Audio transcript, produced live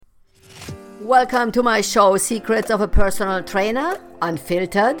Welcome to my show, Secrets of a Personal Trainer,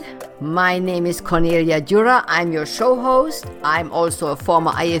 Unfiltered. My name is Cornelia Dura. I'm your show host. I'm also a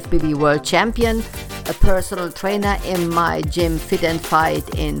former IFBB World Champion, a personal trainer in my gym Fit and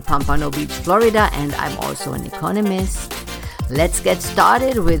Fight in Pompano Beach, Florida, and I'm also an economist. Let's get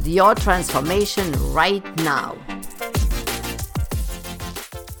started with your transformation right now.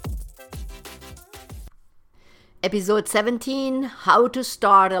 Episode 17, How to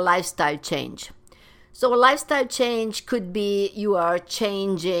Start a Lifestyle Change. So a lifestyle change could be you are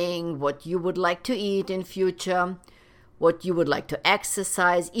changing what you would like to eat in future, what you would like to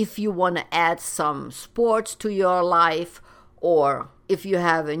exercise, if you want to add some sports to your life, or if you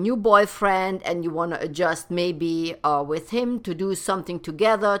have a new boyfriend and you want to adjust maybe with him to do something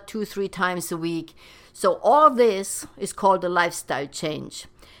together 2-3 times a week. So all this is called a lifestyle change.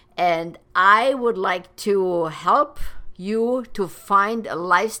 And I would like to help you to find a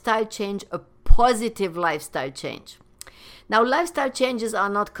lifestyle change, a positive lifestyle change. Now, lifestyle changes are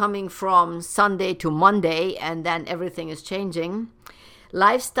not coming from Sunday to Monday and then everything is changing.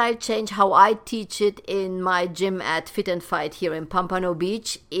 Lifestyle change, how I teach it in my gym at Fit and Fight here in Pompano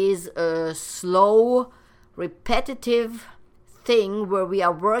Beach, is a slow, repetitive thing where we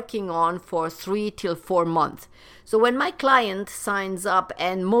are working on for 3 till 4 months. So when my client signs up,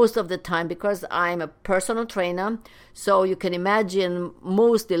 and most of the time, because I'm a personal trainer, so you can imagine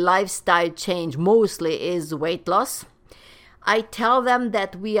mostly lifestyle change mostly is weight loss. I tell them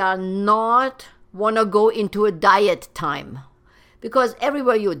that we are not want to go into a diet time, because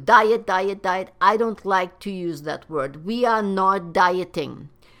everywhere you diet, I don't like to use that word. We are not dieting.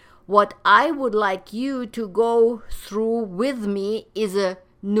 What I would like you to go through with me is a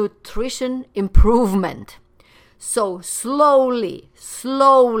nutrition improvement. So slowly,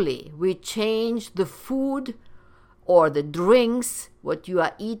 we change the food or the drinks, what you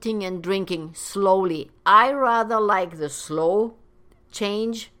are eating and drinking slowly. I rather like the slow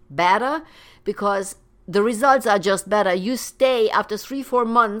change better because the results are just better. You stay after 3-4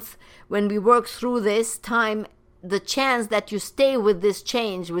 months when we work through this time. The chance that you stay with this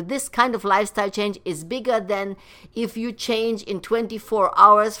change, with this kind of lifestyle change, is bigger than if you change in 24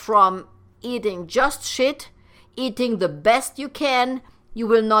 hours from eating just shit, eating the best you can. You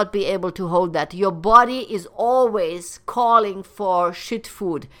will not be able to hold that. Your body is always calling for shit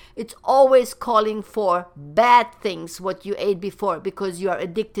food. It's always calling for bad things, what you ate before, because you are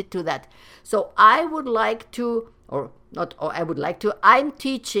addicted to that. So I'm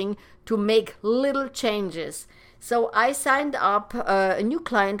teaching to make little changes. So I signed up a new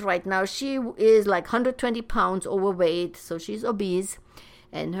client right now. She is like 120 pounds overweight, so she's obese.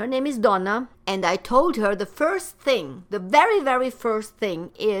 And her name is Donna. And I told her the very, very first thing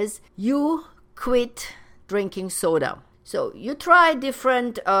is you quit drinking soda. So you try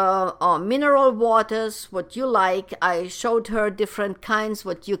different mineral waters, what you like. I showed her different kinds,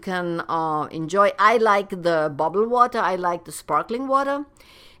 what you can enjoy. I like the bubble water. I like the sparkling water.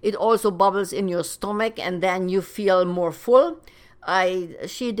 It also bubbles in your stomach and then you feel more full.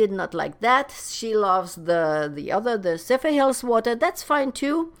 She did not like that. She loves the Zephyrhills water. That's fine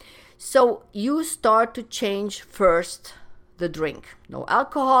too. So you start to change first the drink. No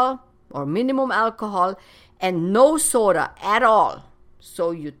alcohol or minimum alcohol and no soda at all. So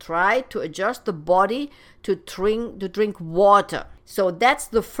you try to adjust the body to drink water. So that's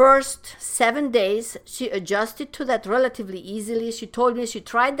the first 7 days. She adjusted to that relatively easily. She told me she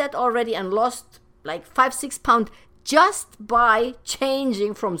tried that already and lost like 5-6 pounds just by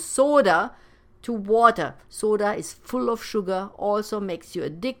changing from soda to water. Soda is full of sugar, also makes you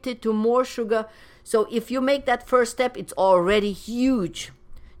addicted to more sugar. So if you make that first step, it's already huge.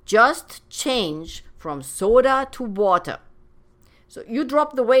 Just change from soda to water. So you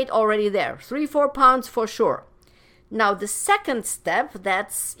drop the weight already there, 3-4 pounds for sure. Now the second step,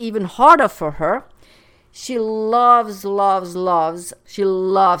 that's even harder for her. She loves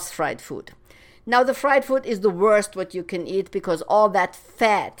fried food. Now the fried food is the worst what you can eat because all that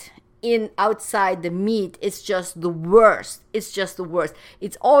fat outside the meat is just the worst.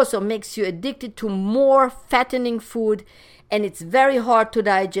 It also makes you addicted to more fattening food and it's very hard to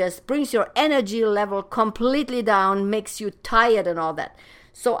digest, brings your energy level completely down, makes you tired and all that.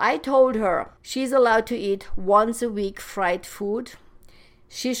 So I told her she's allowed to eat once a week fried food.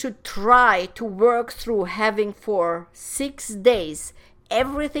 She should try to work through having for 6 days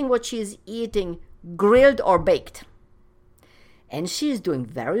everything what she's eating grilled or baked. And she's doing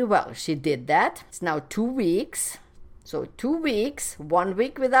very well. She did that. It's now 2 weeks. So 2 weeks, 1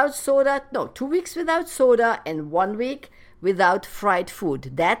 week without soda. No, 2 weeks without soda and 1 week without fried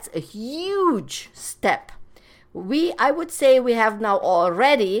food. That's a huge step. I would say we have now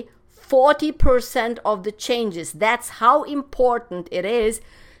already 40% of the changes. That's how important it is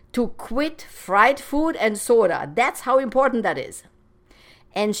to quit fried food and soda. That's how important that is.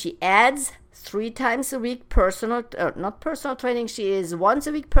 And she adds 3 times a week not personal training. She is once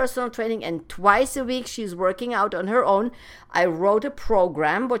a week personal training, and twice a week she's working out on her own. I wrote a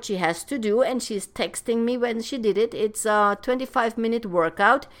program, what she has to do, and she's texting me when she did it. It's a 25-minute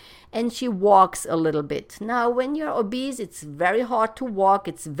workout, and she walks a little bit. Now, when you're obese, it's very hard to walk.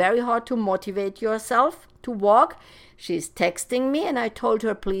 It's very hard to motivate yourself to walk. She's texting me, and I told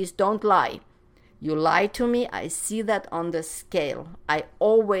her, please don't lie. You lie to me. I see that on the scale. I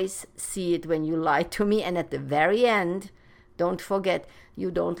always see it when you lie to me. And at the very end, don't forget,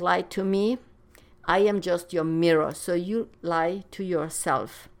 you don't lie to me. I am just your mirror. So you lie to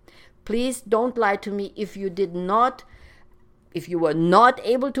yourself. Please don't lie to me if you were not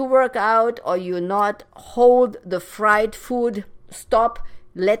able to work out, or you not hold the fried food stop.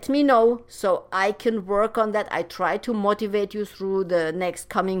 Let me know so I can work on that. I try to motivate you through the next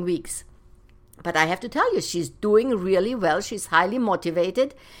coming weeks. But I have to tell you, she's doing really well. She's highly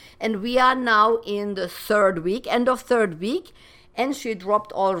motivated. And we are now in the end of third week, and she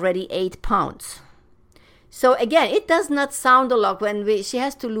dropped already 8 pounds. So again, it does not sound a lot when she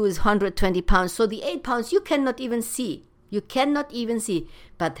has to lose 120 pounds. So the 8 pounds, you cannot even see.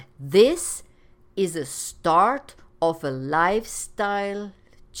 But this is a start of a lifestyle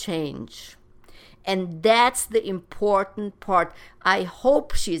change. And that's the important part. I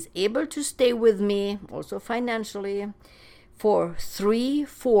hope she's able to stay with me, also financially, for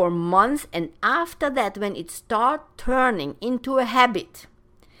 3-4 months. And after that, when it starts turning into a habit,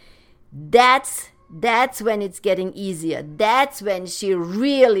 that's when it's getting easier. That's when she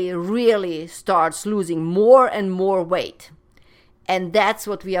really, really starts losing more and more weight. And that's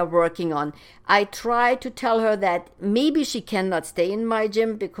what we are working on. I try to tell her that maybe she cannot stay in my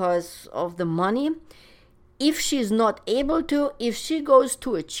gym because of the money. If she's not able to, if she goes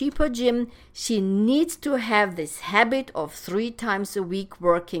to a cheaper gym, she needs to have this habit of 3 times a week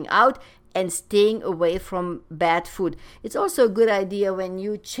working out and staying away from bad food. It's also a good idea when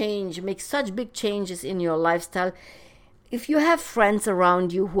you make such big changes in your lifestyle. If you have friends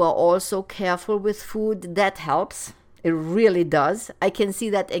around you who are also careful with food, that helps. It really does. I can see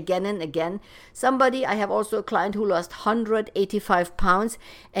that again and again. I have also a client who lost 185 pounds,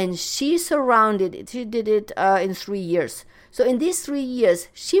 and she did it in 3 years. So in these 3 years,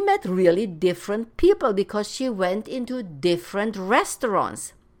 she met really different people because she went into different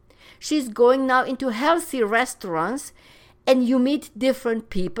restaurants. She's going now into healthy restaurants, and you meet different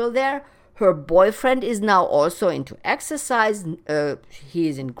people there. Her boyfriend is now also into exercise. He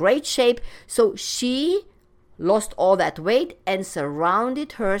is in great shape. So she lost all that weight and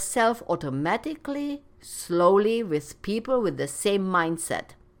surrounded herself automatically, slowly, with people with the same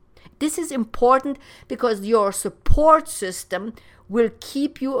mindset. This is important because your support system will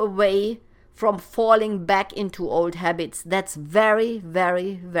keep you away from falling back into old habits. That's very,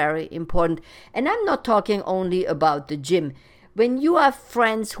 very, very important. And I'm not talking only about the gym. When you have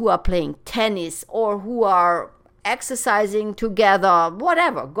friends who are playing tennis or who are exercising together,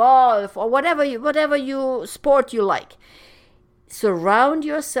 whatever, golf or whatever you sport you like, surround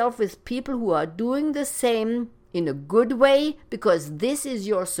yourself with people who are doing the same in a good way, because this is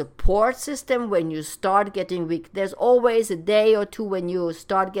your support system when you start getting weak. There's always a day or two when you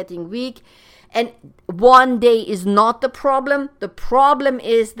start getting weak, and one day is not the problem. The problem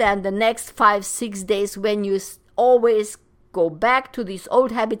is then the next 5-6 days when you always go back to these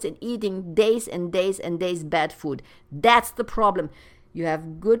old habits and eating days and days and days bad food. That's the problem. You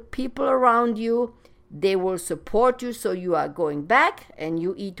have good people around you. They will support you, so you are going back and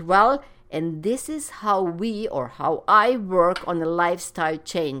you eat well. And this is how I work on a lifestyle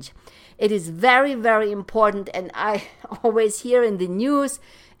change. It is very, very important. And I always hear in the news,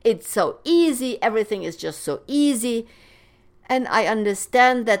 it's so easy. Everything is just so easy. And I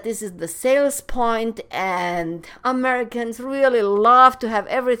understand that this is the sales point, and Americans really love to have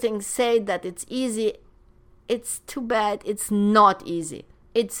everything said that it's easy. It's too bad. It's not easy.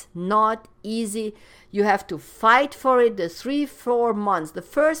 It's not easy. You have to fight for it. The first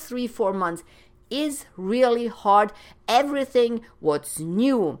 3-4 months is really hard. Everything what's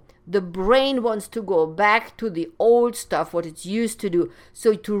new, the brain wants to go back to the old stuff, what it's used to do.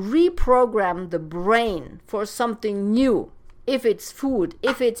 So to reprogram the brain for something new, if it's food,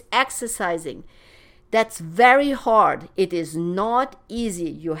 if it's exercising, that's very hard. It is not easy.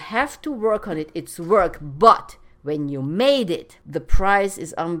 You have to work on it. It's work. But when you made it, the price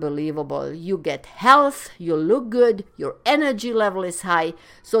is unbelievable. You get health, you look good, your energy level is high.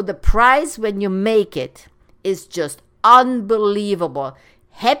 So the price when you make it is just unbelievable.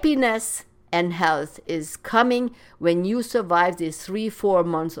 Happiness and health is coming when you survive these 3-4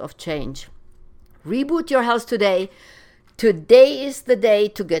 months of change. Reboot your health today. Today is the day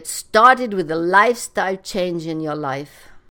to get started with a lifestyle change in your life.